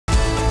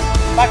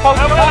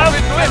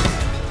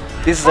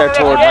This is our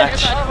third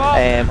match,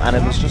 and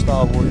it was just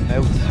all word of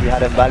mouth. We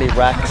had it in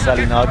Ballybrack,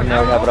 Sallynoggin,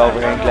 now we have it over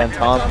here in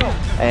Glentown.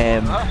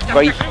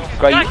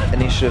 Great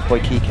initiative by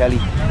Keith Kelly.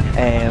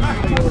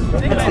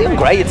 It's doing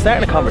great, it's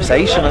starting a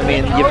conversation. I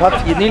mean, you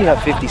nearly have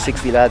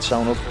 50-60 lads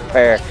showing up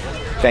per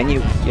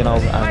venue, you know,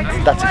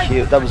 and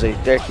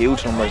they're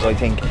huge numbers, I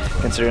think,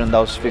 considering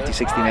those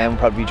 50-60 men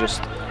probably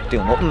just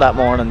doing nothing that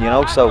morning, you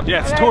know. So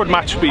yeah, it's the third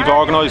match we've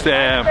organised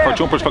for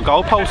jumpers for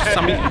goalposts,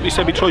 and we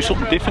said we'd try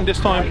something different this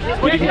time.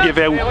 We didn't give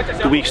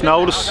out the week's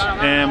notice.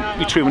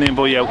 We threw an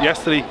invite out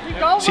yesterday,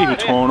 see who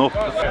turn up.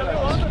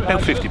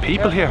 About 50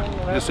 people here.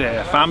 There's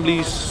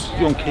families,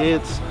 young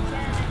kids.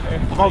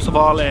 But most of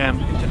all, I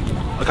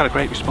got a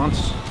great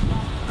response,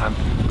 and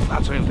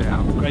that's really there.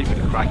 A great bit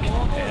of crack,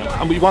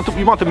 and we want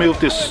to move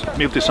this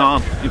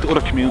on into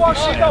other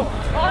communities.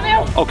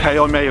 Okay,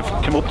 I may have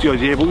come up with the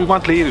idea, but we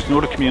want leaders in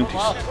other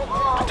communities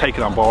to take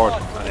it on board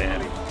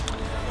and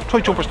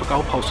try jumpers for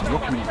goalposts in your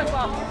community.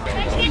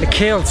 It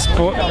kills,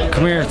 but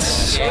come here,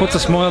 it puts a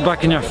smile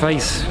back in your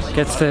face,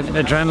 gets the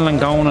adrenaline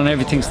going and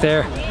everything's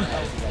there.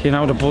 You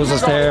know, the buzz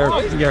is there,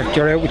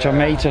 you're out with your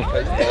mates, you're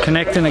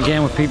connecting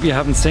again with people you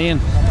haven't seen.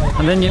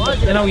 And then you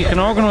know, you can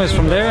organise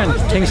from there and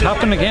things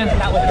happen again.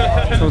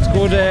 So it's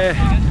good,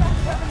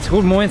 it's a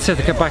good mindset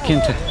to get back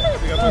into.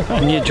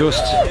 And you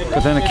adjust,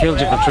 but then it kills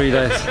you for 3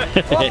 days.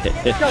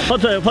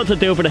 What's it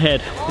do for the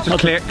head? It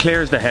just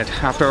clears the head.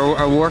 After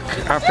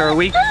a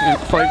week,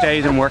 5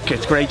 days in work,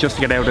 it's great just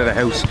to get out of the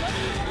house.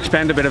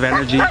 Spend a bit of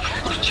energy,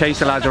 chase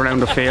the lads around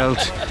the field,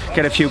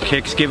 get a few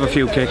kicks, give a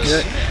few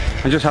kicks,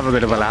 and just have a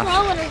bit of a laugh.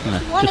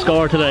 Did you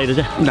score today, did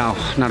you? No,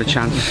 not a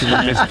chance.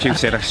 Missed a few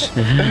sitters.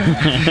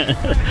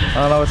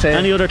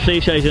 Any other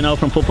cliches you know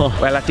from football?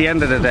 Well, at the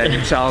end of the day,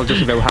 it's all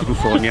just about having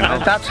fun, you know.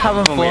 That's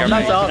having fun,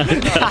 that's all.